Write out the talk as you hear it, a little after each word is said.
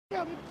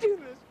gotta do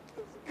this.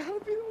 It's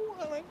gotta be the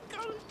one. I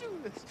gotta do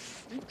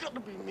this. It's gotta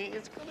be me.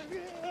 It's gotta be.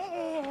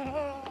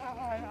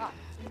 Are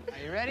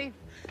you ready?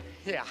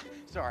 Yeah,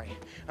 sorry.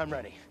 I'm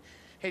ready.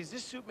 Hey, does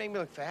this suit make me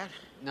look fat?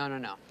 No, no,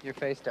 no. Your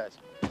face does.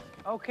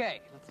 Okay,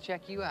 let's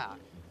check you out.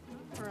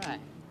 All right.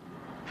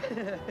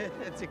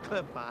 It's a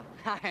clip, huh?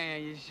 Are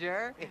you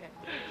sure? Yeah.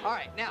 All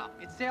right, now,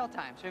 it's sale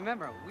time, so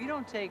remember, we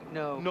don't take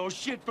no... No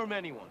shit from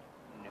anyone.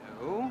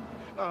 No?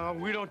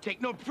 We don't take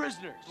no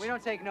prisoners. We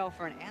don't take no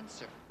for an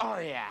answer. Oh,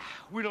 yeah.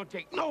 We don't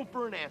take no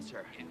for an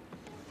answer. Yeah.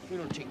 We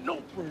don't take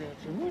no for an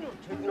answer. We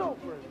don't take no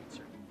for an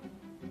answer.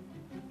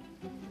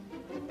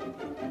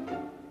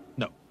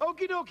 No.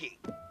 Okie dokie.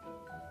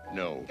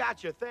 No.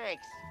 Gotcha,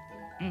 thanks.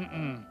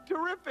 Mm-mm.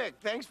 Terrific.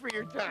 Thanks for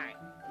your time.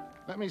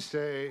 Let me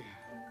say,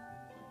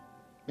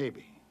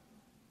 maybe.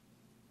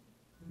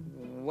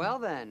 Well,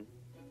 then,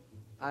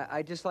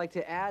 I'd just like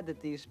to add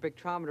that the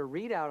spectrometer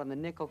readout on the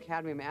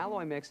nickel-cadmium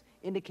alloy mix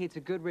indicates a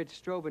good rich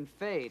strobe and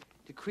fade,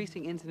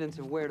 decreasing incidence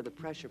of wear to the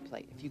pressure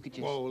plate. If you could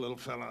just... Whoa, little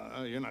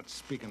fella, you're not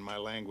speaking my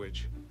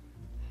language.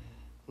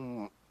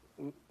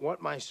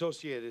 What my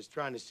associate is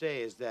trying to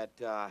say is that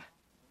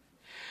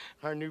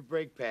our new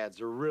brake pads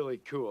are really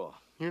cool.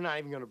 You're not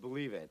even gonna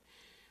believe it.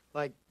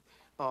 Like,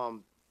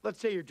 let's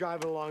say you're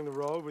driving along the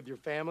road with your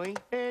family,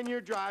 and you're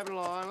driving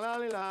along,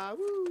 la-li-la,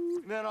 woo,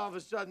 and then all of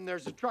a sudden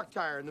there's a truck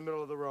tire in the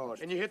middle of the road,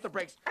 and you hit the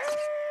brakes.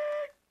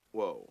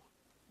 Whoa,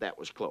 that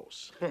was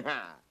close.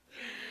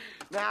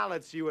 Now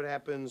let's see what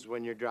happens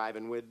when you're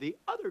driving with the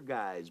other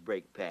guy's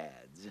brake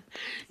pads.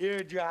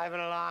 You're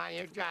driving along,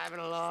 and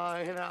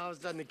all of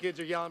a sudden the kids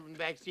are yelling from the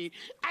back seat,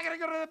 I gotta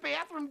go to the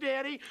bathroom,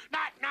 Daddy.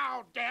 Not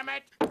now, damn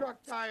it.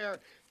 Truck tire.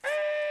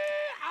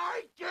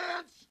 I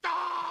can't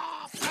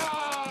stop!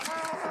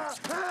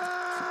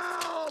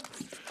 Help!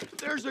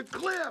 There's a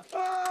cliff!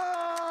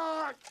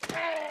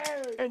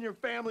 And your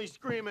family's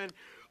screaming,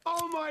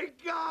 oh my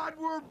God,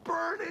 we're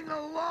burning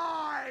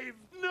alive!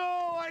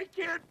 No, I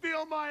can't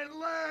feel my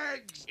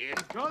legs! In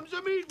comes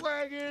a meat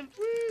wagon!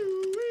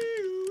 Wee,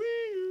 wee,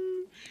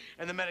 wee.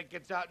 And the medic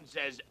gets out and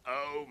says,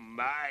 oh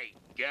my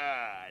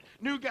God.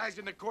 New guy's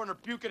in the corner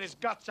puking his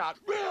guts out.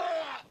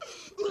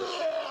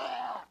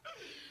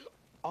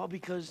 All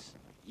because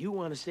you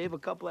want to save a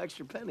couple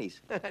extra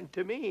pennies. And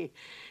to me,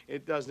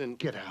 it doesn't...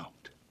 Get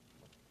out.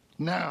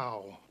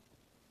 Now.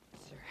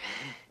 Sir.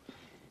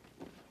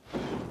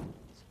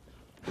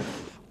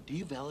 Do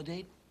you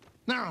validate?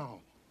 Now.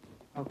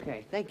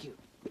 Okay, thank you.